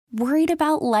Worried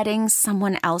about letting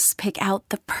someone else pick out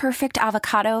the perfect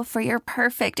avocado for your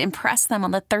perfect impress them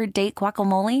on the third date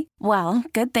guacamole? Well,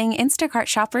 good thing Instacart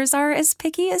shoppers are as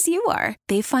picky as you are.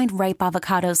 They find ripe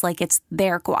avocados like it's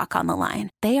their guac on the line.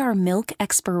 They are milk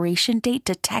expiration date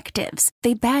detectives.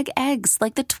 They bag eggs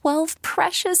like the 12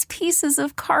 precious pieces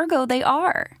of cargo they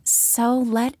are. So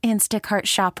let Instacart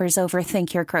shoppers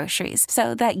overthink your groceries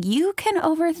so that you can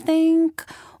overthink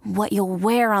what you'll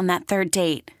wear on that third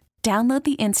date. Download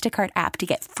the Instacart app to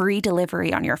get free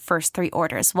delivery on your first 3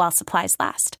 orders while supplies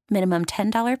last. Minimum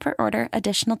 $10 per order.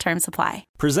 Additional terms apply.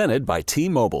 Presented by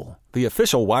T-Mobile, the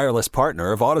official wireless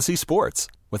partner of Odyssey Sports.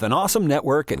 With an awesome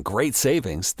network and great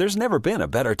savings, there's never been a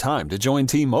better time to join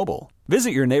T-Mobile. Visit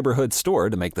your neighborhood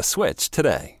store to make the switch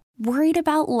today. Worried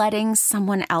about letting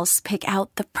someone else pick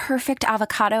out the perfect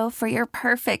avocado for your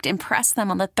perfect impress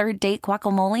them on the third date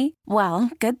guacamole?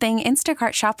 Well, good thing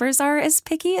Instacart shoppers are as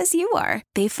picky as you are.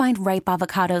 They find ripe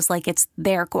avocados like it's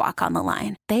their guac on the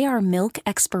line. They are milk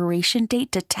expiration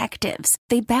date detectives.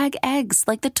 They bag eggs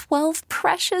like the 12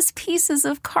 precious pieces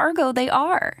of cargo they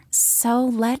are. So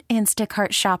let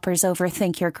Instacart shoppers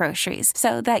overthink your groceries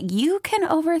so that you can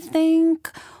overthink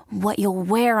what you'll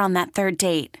wear on that third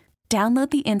date. Download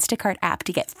the Instacart app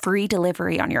to get free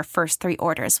delivery on your first 3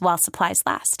 orders while supplies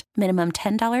last. Minimum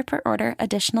 $10 per order.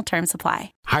 Additional terms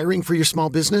apply. Hiring for your small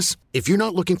business? If you're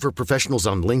not looking for professionals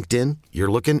on LinkedIn, you're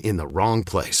looking in the wrong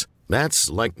place. That's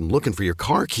like looking for your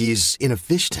car keys in a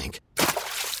fish tank.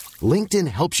 LinkedIn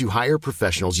helps you hire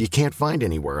professionals you can't find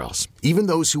anywhere else, even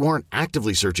those who aren't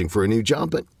actively searching for a new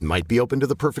job but might be open to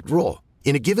the perfect role.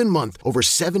 In a given month, over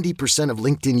 70% of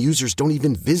LinkedIn users don't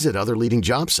even visit other leading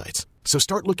job sites. So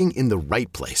start looking in the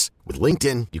right place. With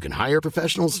LinkedIn, you can hire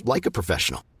professionals like a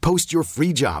professional. Post your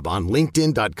free job on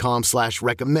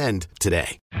linkedin.com/recommend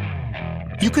today.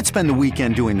 You could spend the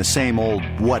weekend doing the same old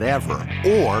whatever,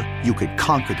 or you could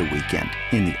conquer the weekend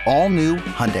in the all-new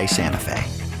Hyundai Santa Fe.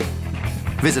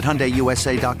 Visit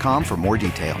HyundaiUSA.com for more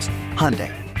details.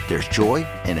 Hyundai, there's joy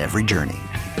in every journey.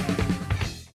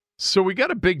 So we got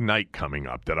a big night coming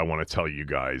up that I want to tell you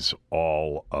guys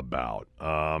all about.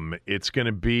 It's going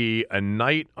to be a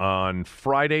night on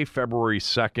Friday, February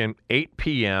 2nd, 8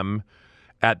 p.m.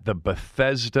 at the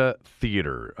Bethesda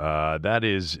Theater. That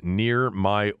is near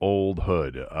my old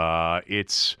hood.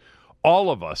 It's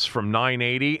all of us from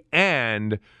 980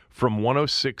 and from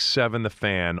 106.7 The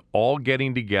Fan all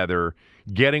getting together,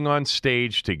 getting on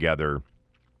stage together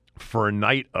for a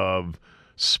night of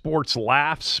sports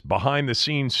laughs,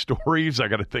 behind-the-scenes stories. I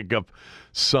got to think of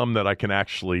some that I can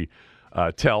actually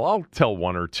tell. I'll tell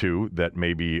one or two that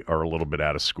maybe are a little bit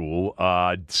out of school.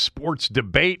 Sports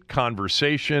debate,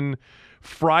 conversation.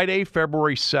 Friday,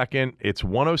 February 2nd, it's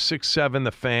 106.7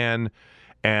 The Fan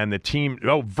and the team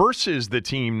versus the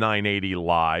Team 980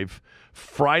 live.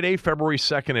 Friday, February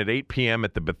 2nd at 8 p.m.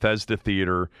 at the Bethesda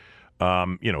Theater.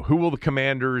 Who will the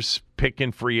Commanders pick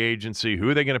in free agency? Who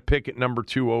are they going to pick at number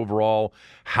 2 overall?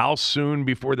 How soon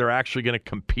before they're actually going to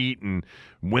compete and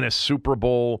win a Super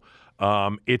Bowl?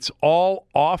 It's all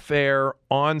off-air,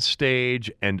 on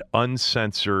stage, and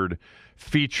uncensored,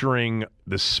 featuring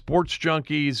the Sports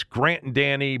Junkies, Grant and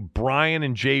Danny, Brian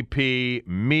and JP,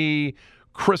 me,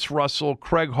 Chris Russell,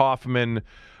 Craig Hoffman,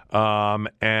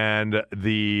 and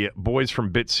the boys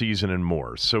from Bit Season and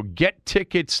more. So get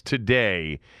tickets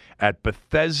today at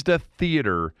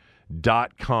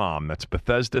BethesdaTheater.com. That's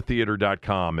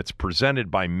BethesdaTheater.com. It's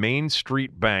presented by Main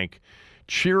Street Bank.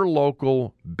 Cheer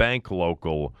local, bank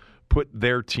local. Put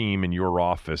their team in your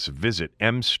office. Visit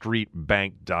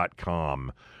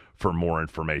mstreetbank.com for more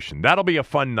information. That'll be a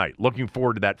fun night. Looking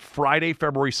forward to that Friday,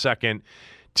 February 2nd.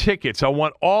 Tickets. I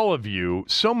want all of you,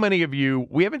 so many of you,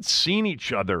 we haven't seen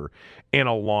each other in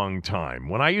a long time.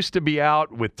 When I used to be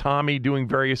out with Tommy doing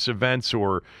various events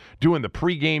or doing the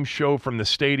pregame show from the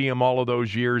stadium all of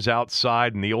those years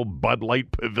outside in the old Bud Light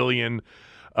Pavilion,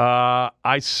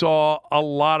 I saw a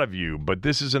lot of you, but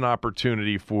this is an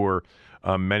opportunity for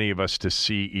many of us to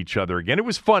see each other again. It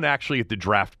was fun, actually, at the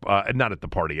draft, not at the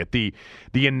party, at the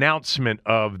announcement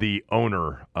of the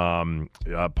owner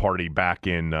party back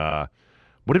in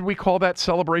what did we call that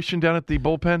celebration down at the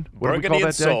bullpen? What did we call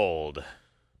that day? Sold.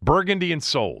 Burgundy and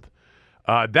sold.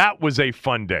 That was a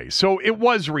fun day. So it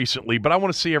was recently, but I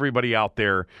want to see everybody out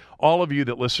there. All of you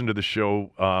that listen to the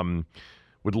show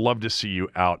would love to see you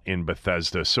out in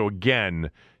Bethesda. So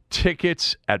again,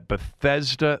 tickets at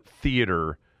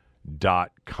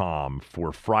BethesdaTheater.com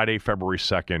for Friday, February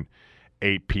 2nd,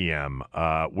 8 p.m.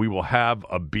 We will have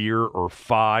a beer or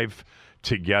 5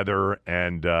 together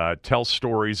and tell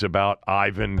stories about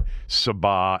Ivan,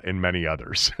 Saban, and many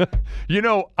others.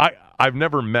 I've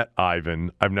never met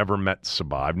Ivan. I've never met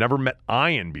Saban. I've never met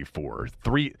Ian before.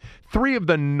 Three of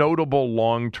the notable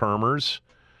long-termers.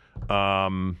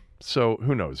 So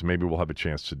who knows? Maybe we'll have a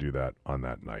chance to do that on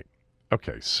that night.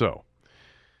 Okay, so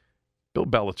Bill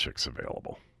Belichick's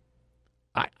available.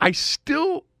 I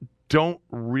still don't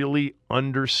really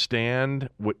understand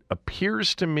what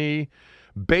appears to me,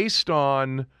 based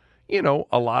on,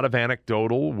 a lot of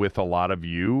anecdotal with a lot of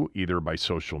you, either by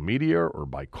social media or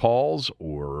by calls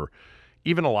or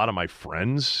even a lot of my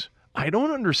friends. I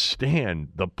don't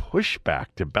understand the pushback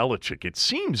to Belichick. It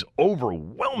seems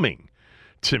overwhelming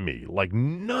to me. Like,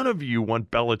 none of you want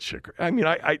Belichick. I mean,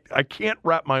 I can't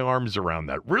wrap my arms around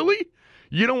that. Really?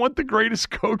 You don't want the greatest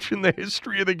coach in the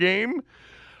history of the game?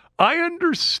 I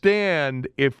understand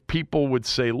if people would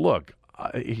say, look,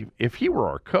 if he were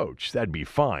our coach, that'd be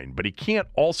fine. But he can't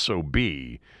also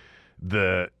be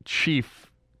the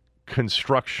chief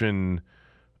construction,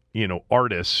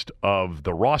 artist of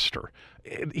the roster.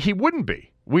 He wouldn't be.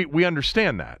 We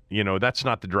understand that. That's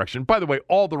not the direction. By the way,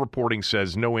 all the reporting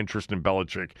says no interest in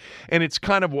Belichick, and it's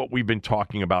kind of what we've been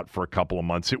talking about for a couple of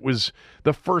months. It was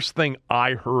the first thing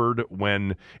I heard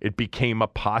when it became a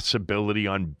possibility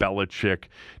on Belichick.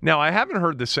 Now, I haven't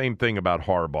heard the same thing about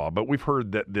Harbaugh, but we've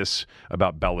heard this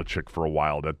about Belichick for a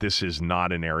while, that this is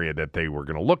not an area that they were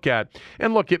going to look at.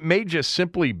 And look, it may just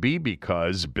simply be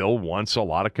because Bill wants a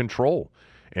lot of control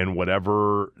and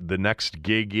whatever the next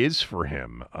gig is for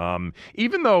him.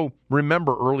 Even though,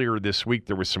 remember earlier this week,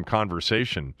 there was some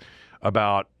conversation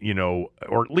about,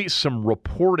 or at least some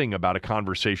reporting about a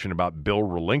conversation about Bill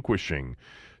relinquishing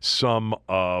some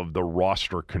of the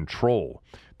roster control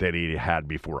that he had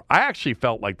before. I actually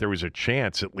felt like there was a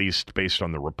chance, at least based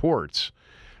on the reports,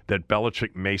 that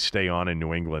Belichick may stay on in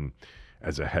New England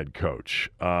as a head coach.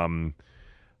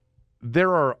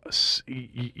 There are,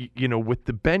 with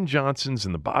the Ben Johnsons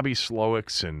and the Bobby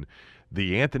Slowicks and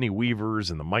the Anthony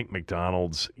Weavers and the Mike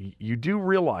McDonalds, you do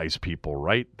realize, people,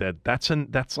 right, that's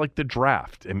like the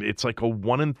draft. And it's like a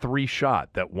 1-in-3 shot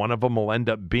that one of them will end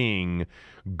up being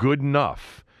good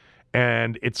enough.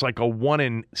 And it's like a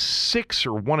 1-in-6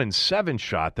 or 1-in-7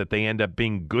 shot that they end up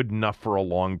being good enough for a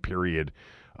long period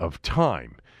of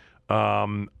time.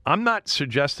 I'm not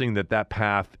suggesting that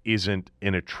path isn't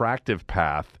an attractive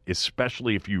path,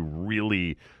 especially if you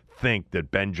really think that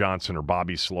Ben Johnson or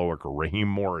Bobby Slowick or Raheem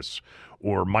Morris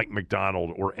or Mike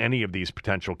McDonald or any of these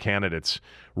potential candidates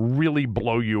really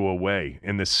blow you away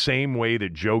in the same way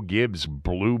that Joe Gibbs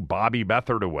blew Bobby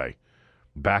Beathard away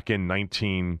back in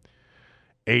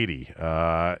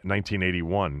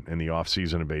 1981, in the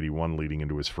offseason of 81 leading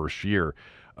into his first year.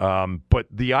 But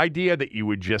the idea that you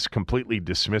would just completely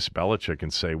dismiss Belichick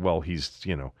and say, well, he's,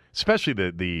 especially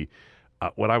the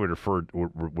what I would refer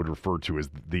to as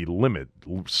the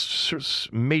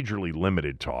majorly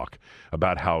limited talk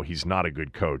about how he's not a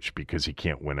good coach because he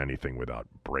can't win anything without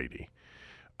Brady.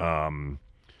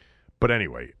 But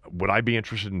anyway, would I be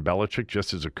interested in Belichick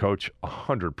just as a coach?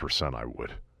 100% I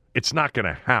would. It's not going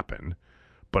to happen,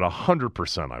 but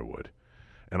 100% I would.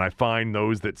 And I find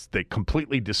those that they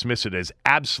completely dismiss it as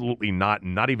absolutely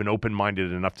not even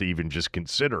open-minded enough to even just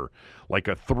consider like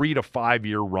a 3 to 5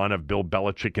 year run of Bill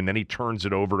Belichick, and then he turns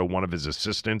it over to one of his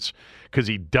assistants, because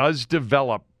he does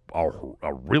develop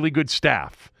a really good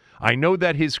staff. I know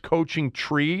that his coaching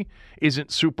tree isn't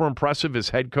super impressive as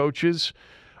head coaches,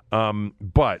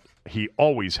 but he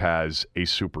always has a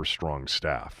super strong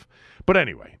staff. But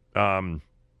anyway, I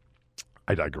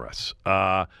digress.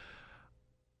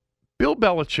 Bill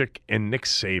Belichick and Nick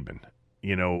Saban,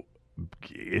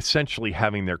 essentially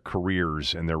having their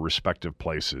careers in their respective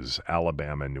places,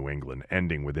 Alabama and New England,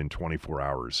 ending within 24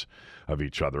 hours of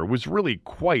each other, was really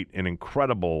quite an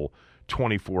incredible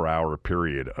 24-hour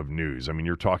period of news. I mean,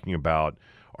 you're talking about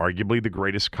arguably the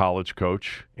greatest college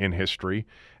coach in history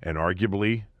and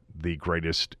arguably the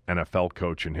greatest NFL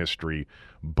coach in history,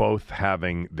 both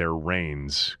having their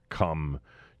reigns come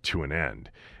to an end.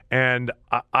 And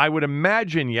I would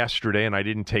imagine yesterday, and I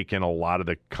didn't take in a lot of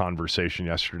the conversation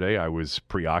yesterday, I was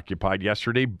preoccupied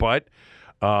yesterday, but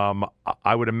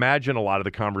I would imagine a lot of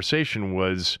the conversation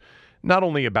was not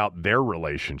only about their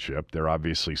relationship. They're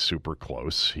obviously super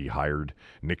close. He hired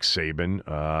Nick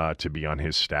Saban to be on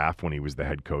his staff when he was the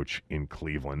head coach in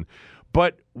Cleveland.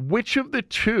 But which of the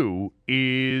two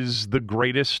is the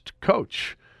greatest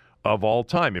coach of all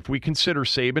time? If we consider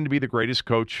Saban to be the greatest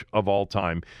coach of all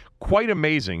time, quite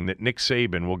amazing that Nick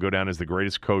Saban will go down as the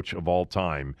greatest coach of all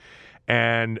time,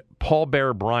 and Paul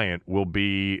Bear Bryant will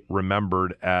be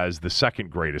remembered as the second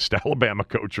greatest Alabama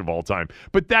coach of all time.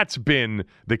 But that's been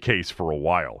the case for a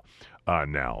while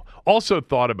now. Also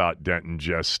thought about Denton,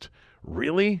 just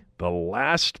really the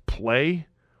last play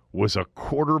was a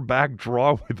quarterback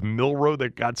draw with Milroe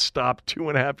that got stopped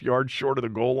 2.5 yards short of the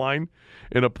goal line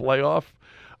in a playoff,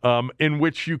 in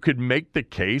which you could make the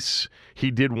case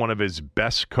he did one of his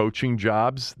best coaching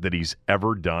jobs that he's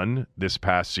ever done this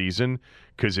past season.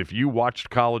 Because if you watched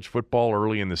college football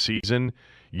early in the season,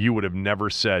 you would have never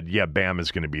said, yeah,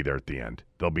 Bama's going to be there at the end.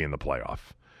 They'll be in the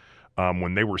playoff.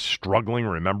 When they were struggling,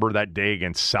 remember that day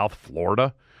against South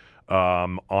Florida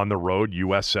on the road,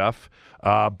 USF?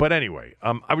 But anyway,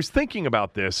 I was thinking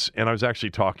about this, and I was actually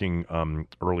talking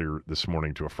earlier this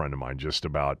morning to a friend of mine just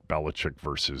about Belichick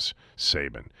versus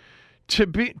Saban.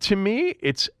 To me,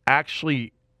 it's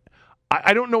actually,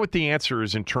 I don't know what the answer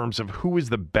is in terms of who is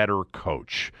the better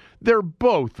coach. They're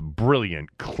both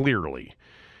brilliant, clearly.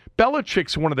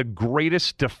 Belichick's one of the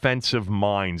greatest defensive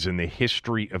minds in the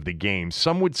history of the game.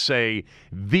 Some would say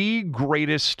the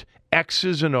greatest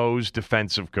X's and O's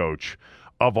defensive coach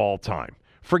of all time.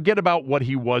 Forget about what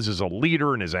he was as a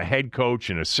leader and as a head coach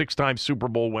and a 6-time Super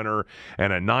Bowl winner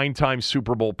and a 9-time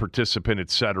Super Bowl participant,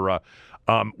 etc.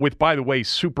 With, by the way,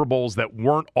 Super Bowls that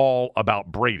weren't all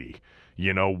about Brady.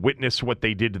 You know, witness what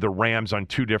they did to the Rams on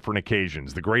 2 different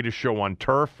occasions. The greatest show on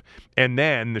turf, and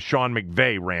then the Sean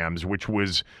McVay Rams, which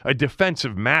was a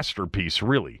defensive masterpiece,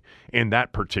 really, in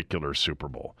that particular Super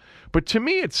Bowl. But to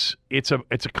me, it's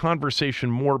a conversation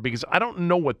more because I don't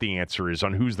know what the answer is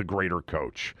on who's the greater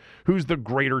coach, who's the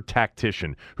greater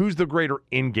tactician, who's the greater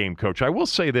in-game coach. I will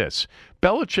say this.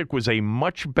 Belichick was a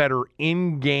much better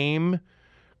in-game,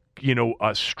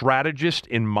 strategist,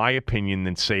 in my opinion,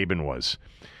 than Saban was.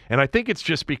 And I think it's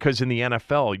just because in the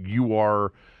NFL you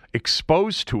are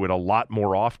exposed to it a lot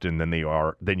more often than you are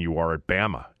at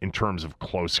Bama in terms of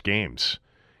close games.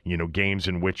 Games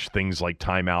in which things like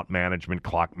timeout management,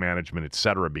 clock management,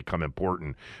 etc. become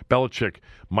important. Belichick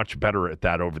much better at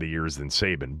that over the years than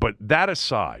Saban. But that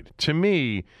aside, to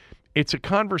me, it's a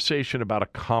conversation about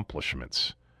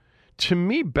accomplishments. To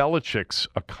me, Belichick's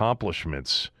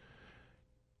accomplishments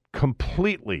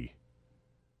completely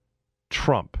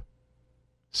trump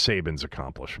Saban's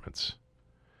accomplishments.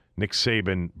 Nick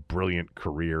Saban, brilliant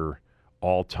career,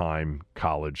 all-time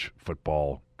college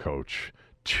football coach,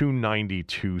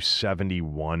 292,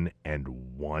 71, and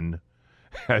 1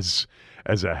 as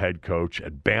a head coach.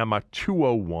 At Bama,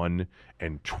 201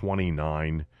 and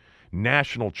 29.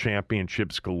 National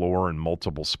championships galore in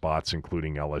multiple spots,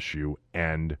 including LSU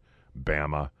and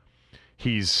Bama.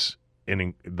 He's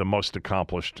the most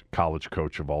accomplished college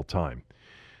coach of all time.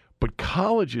 But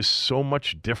college is so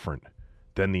much different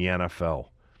than the NFL.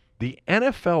 The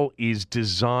NFL is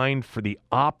designed for the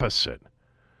opposite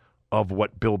of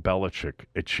what Bill Belichick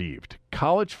achieved.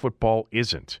 College football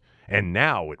isn't, and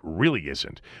now it really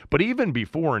isn't. But even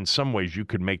before, in some ways, you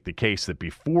could make the case that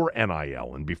before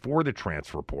NIL and before the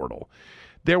transfer portal,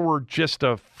 there were just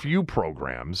a few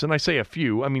programs, and I say a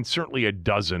few, I mean certainly a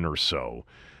dozen or so,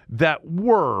 that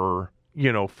were,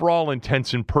 for all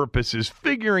intents and purposes,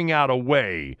 figuring out a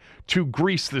way to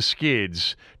grease the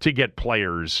skids to get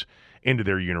players into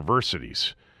their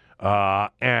universities.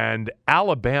 And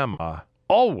Alabama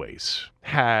always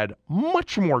had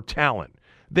much more talent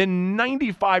than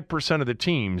 95% of the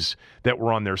teams that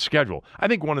were on their schedule. I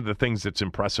think one of the things that's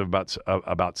impressive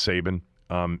about Saban,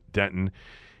 Denton,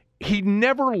 he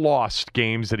never lost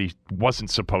games that he wasn't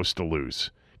supposed to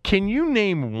lose. Can you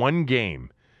name one game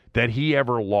that he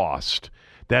ever lost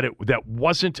that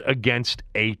wasn't against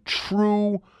a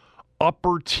true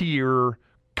upper-tier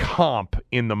comp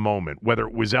in the moment, whether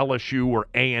it was LSU or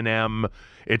A&M,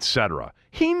 etc.?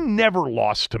 He never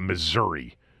lost to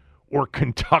Missouri or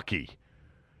Kentucky.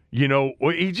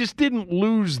 He just didn't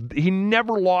lose. He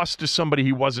never lost to somebody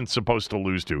he wasn't supposed to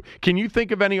lose to. Can you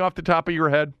think of any off the top of your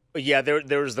head? Yeah,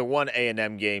 there was the one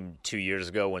A&M game 2 years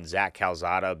ago when Zach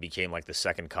Calzada became like the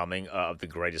second coming of the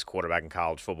greatest quarterback in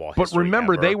college football history. But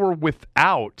remember, ever. they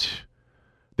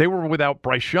were without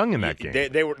Bryce Young in that game.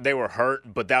 They were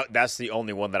hurt, but that's the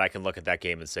only one that I can look at that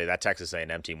game and say that Texas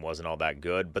A&M team wasn't all that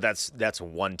good. But that's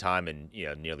one time in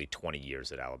nearly 20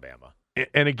 years at Alabama.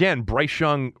 And again, Bryce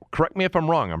Young, correct me if I'm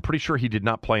wrong, I'm pretty sure he did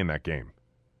not play in that game.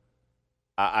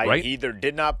 Right? He either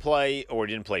did not play or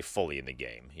didn't play fully in the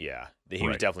game. Yeah, he was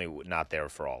Right. definitely not there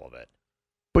for all of it.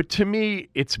 But to me,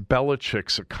 it's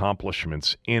Belichick's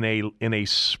accomplishments in a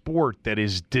sport that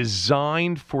is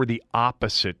designed for the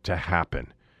opposite to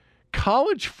happen.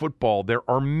 College football, there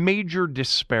are major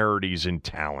disparities in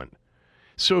talent.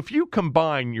 So if you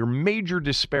combine your major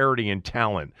disparity in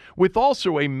talent with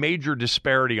also a major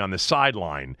disparity on the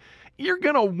sideline, you're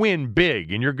going to win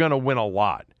big and you're going to win a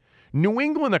lot. New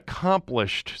England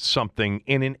accomplished something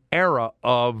in an era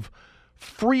of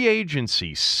free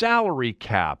agency, salary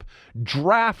cap,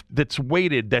 draft that's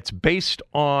weighted, that's based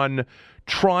on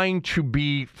trying to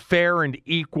be fair and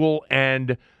equal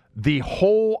and the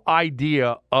whole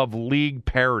idea of league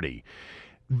parity.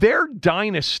 Their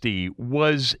dynasty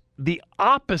was the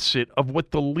opposite of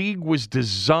what the league was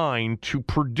designed to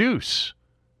produce.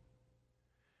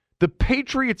 The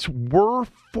Patriots were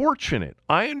fortunate,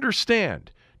 I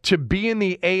understand, to be in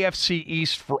the AFC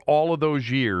East for all of those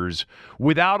years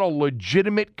without a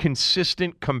legitimate,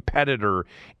 consistent competitor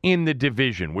in the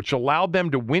division, which allowed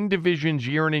them to win divisions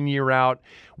year in and year out,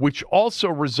 which also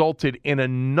resulted in a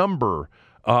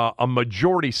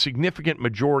significant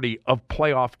majority of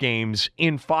playoff games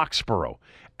in Foxborough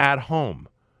at home.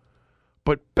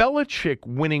 But Belichick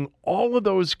winning all of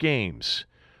those games,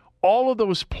 all of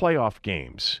those playoff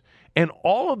games, and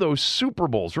all of those Super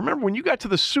Bowls. Remember, when you got to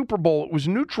the Super Bowl, it was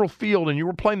neutral field and you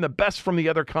were playing the best from the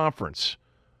other conference.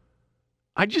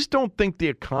 I just don't think the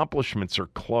accomplishments are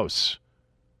close.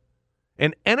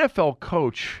 An NFL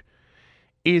coach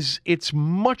it's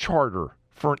much harder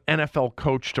for an NFL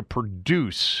coach to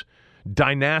produce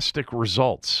dynastic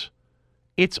results.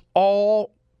 It's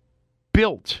all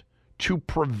built to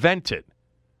prevent it.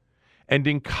 And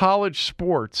in college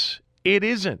sports, it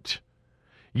isn't.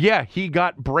 Yeah, he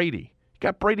got Brady. He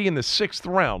got Brady in the 6th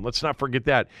round. Let's not forget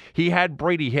that. He had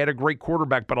Brady. He had a great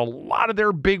quarterback, but a lot of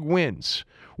their big wins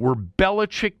were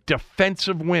Belichick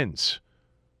defensive wins,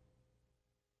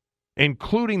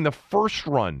 including the first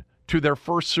run to their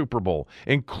first Super Bowl,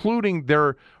 including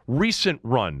their recent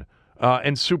run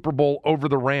and Super Bowl over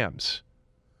the Rams.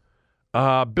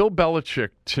 Bill Belichick,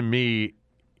 to me,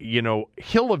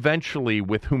 he'll eventually,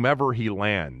 with whomever he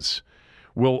lands,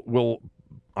 will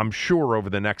I'm sure over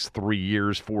the next 3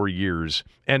 years, 4 years,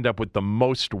 end up with the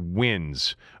most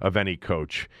wins of any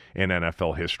coach in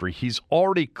NFL history. He's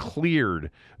already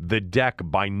cleared the deck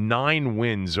by 9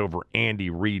 wins over Andy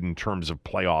Reid in terms of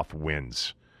playoff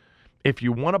wins. If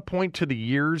you want to point to the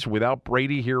years without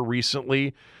Brady here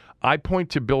recently, I point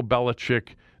to Bill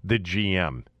Belichick, the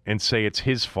GM, and say it's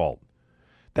his fault.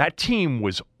 That team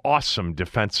was awesome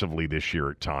defensively this year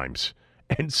at times,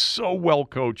 and so well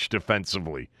coached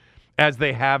defensively, as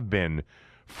they have been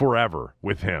forever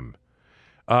with him.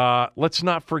 Let's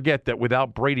not forget that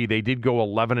without Brady, they did go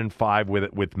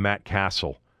 11-5 with Matt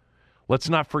Castle. Let's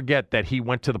not forget that he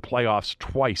went to the playoffs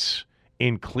twice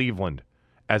in Cleveland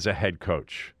as a head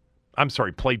coach.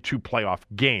 Played 2 playoff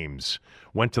games,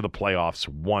 went to the playoffs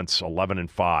once,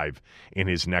 11-5 in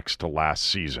his next to last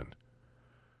season.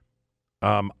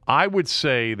 I would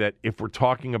say that if we're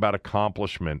talking about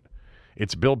accomplishment,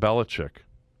 it's Bill Belichick,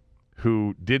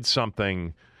 who did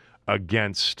something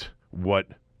against what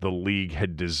the league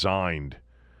had designed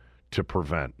to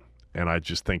prevent. And I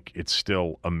just think it's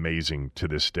still amazing to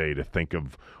this day to think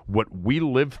of what we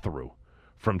lived through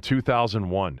from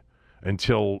 2001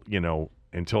 until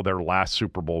their last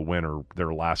Super Bowl win or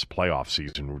their last playoff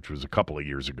season, which was a couple of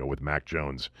years ago with Mac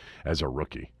Jones as a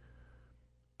rookie.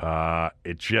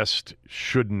 It just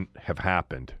shouldn't have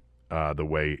happened the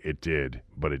way it did,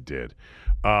 but it did.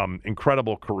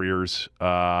 Incredible careers.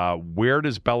 Where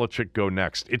does Belichick go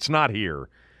next? It's not here.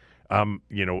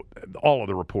 All of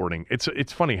the reporting.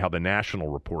 It's funny how the national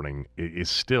reporting is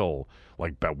still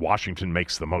like Washington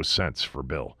makes the most sense for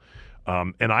Bill.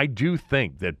 And I do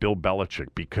think that Bill Belichick,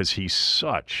 because he's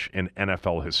such an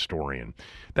NFL historian,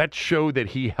 that show that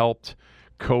he helped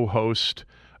co-host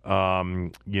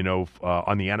on the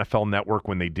NFL Network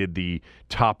when they did the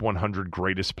top 100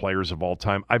 greatest players of all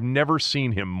time. I've never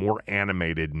seen him more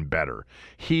animated and better.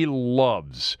 He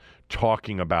loves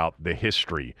talking about the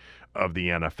history of the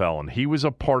NFL, and he was a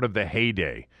part of the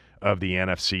heyday of the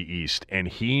NFC East, and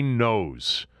he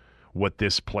knows what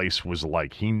this place was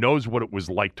like. He knows what it was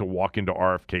like to walk into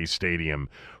RFK Stadium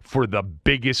for the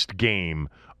biggest game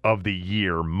of the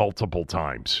year multiple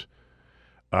times.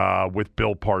 With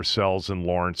Bill Parcells and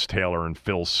Lawrence Taylor and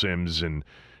Phil Simms and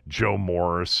Joe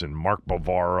Morris and Mark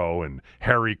Bavaro and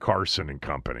Harry Carson and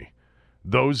company.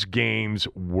 Those games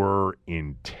were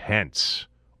intense,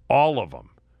 all of them.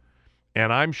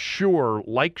 And I'm sure,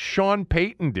 like Sean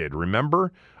Payton did,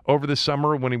 remember over the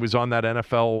summer when he was on that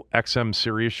NFL XM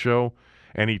Sirius show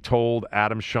and he told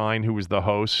Adam Shine, who was the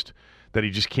host, that he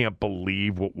just can't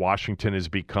believe what Washington has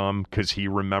become because he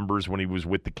remembers when he was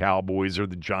with the Cowboys or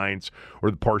the Giants or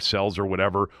the Parcells or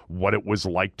whatever, what it was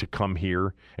like to come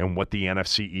here and what the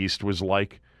NFC East was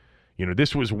like.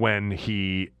 This was when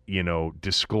he,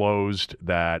 disclosed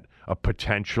that a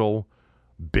potential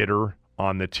bidder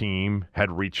on the team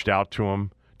had reached out to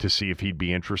him to see if he'd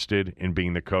be interested in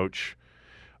being the coach.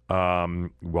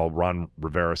 Ron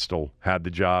Rivera still had the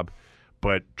job.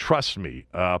 But trust me,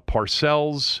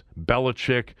 Parcells,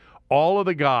 Belichick, all of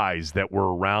the guys that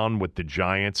were around with the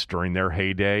Giants during their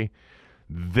heyday,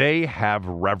 they have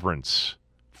reverence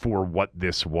for what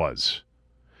this was.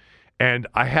 And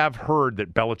I have heard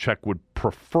that Belichick would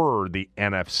prefer the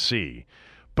NFC.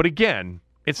 But again,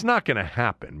 it's not going to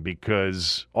happen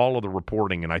because all of the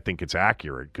reporting, and I think it's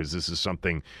accurate because this is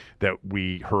something that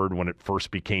we heard when it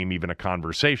first became even a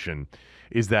conversation,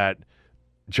 is that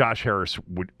Josh Harris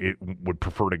would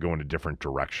prefer to go in a different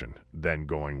direction than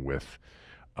going with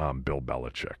Bill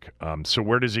Belichick. So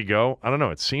where does he go? I don't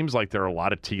know. It seems like there are a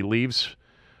lot of tea leaves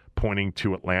pointing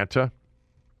to Atlanta.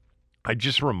 I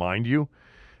just remind you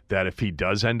that if he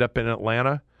does end up in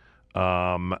Atlanta,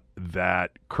 that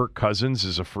Kirk Cousins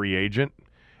is a free agent,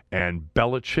 and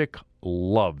Belichick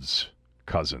loves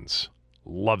Cousins.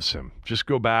 Loves him. Just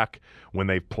go back when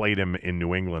they played him in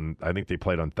New England. I think they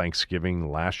played on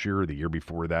Thanksgiving last year or the year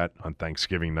before that on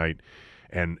Thanksgiving night.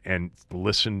 And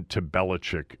listen to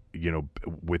Belichick,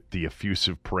 with the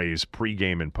effusive praise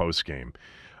pregame and postgame.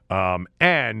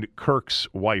 And Kirk's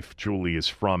wife, Julie, is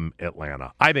from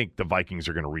Atlanta. I think the Vikings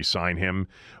are going to re-sign him,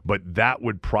 but that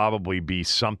would probably be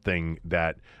something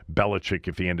that Belichick,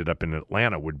 if he ended up in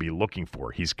Atlanta, would be looking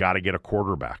for. He's got to get a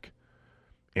quarterback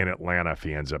in Atlanta if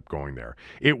he ends up going there.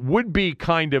 It would be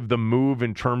kind of the move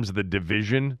in terms of the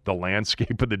division, the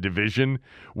landscape of the division,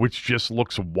 which just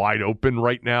looks wide open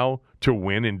right now to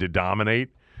win and to dominate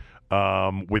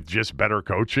with just better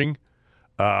coaching.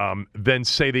 Than,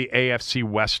 say, the AFC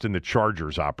West and the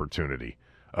Chargers opportunity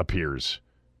appears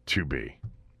to be.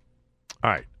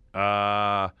 All right.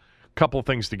 Couple of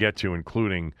things to get to,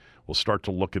 including we'll start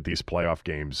to look at these playoff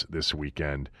games this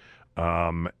weekend.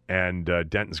 And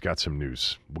Denton's got some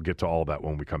news. We'll get to all of that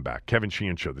when we come back. Kevin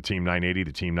Sheehan Show, the Team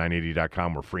 980,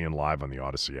 theteam980.com. We're free and live on the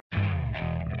Odyssey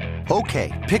app.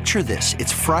 Okay, picture this.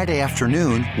 It's Friday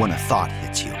afternoon when a thought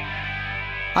hits you.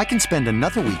 I can spend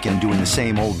another weekend doing the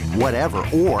same old whatever,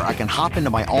 or I can hop into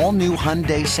my all-new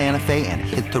Hyundai Santa Fe and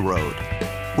hit the road.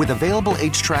 With available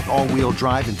H-Track all-wheel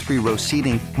drive and 3-row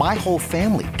seating, my whole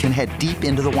family can head deep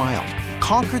into the wild.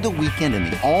 Conquer the weekend in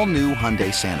the all-new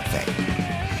Hyundai Santa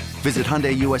Fe. Visit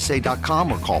HyundaiUSA.com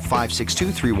or call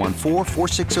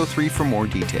 562-314-4603 for more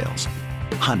details.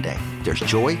 Hyundai, there's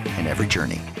joy in every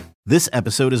journey. This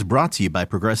episode is brought to you by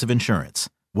Progressive Insurance.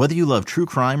 Whether you love true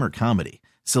crime or comedy,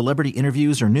 celebrity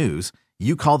interviews or news,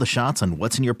 you call the shots on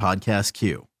what's in your podcast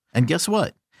queue. And guess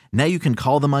what? Now you can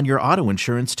call them on your auto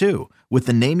insurance too with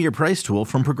the Name Your Price tool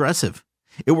from Progressive.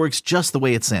 It works just the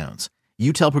way it sounds.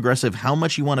 You tell Progressive how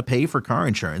much you want to pay for car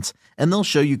insurance, and they'll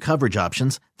show you coverage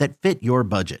options that fit your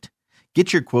budget.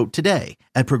 Get your quote today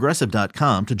at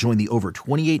Progressive.com to join the over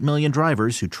 28 million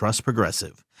drivers who trust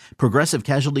Progressive. Progressive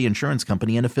Casualty Insurance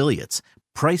Company and Affiliates.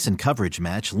 Price and coverage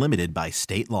match limited by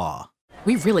state law.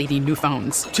 We really need new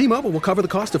phones. T-Mobile will cover the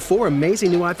cost of 4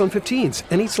 amazing new iPhone 15s,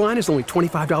 and each line is only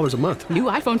 $25 a month. New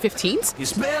iPhone 15s?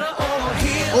 It's better over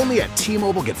here. Only at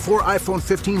T-Mobile, get 4 iPhone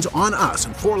 15s on us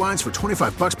and 4 lines for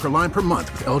 $25 per line per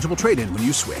month with eligible trade-in when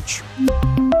you switch.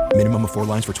 Minimum of 4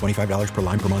 lines for $25 per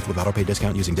line per month with autopay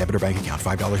discount using debit or bank account.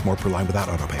 $5 more per line without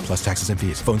autopay, plus taxes and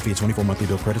fees. Phone fee at 24 monthly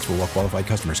bill credits for well-qualified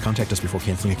customers. Contact us before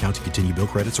canceling account to continue bill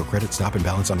credits or credit stop and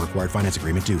balance on required finance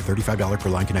agreement due. $35 per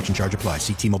line connection charge applies.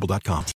 See T-Mobile.com.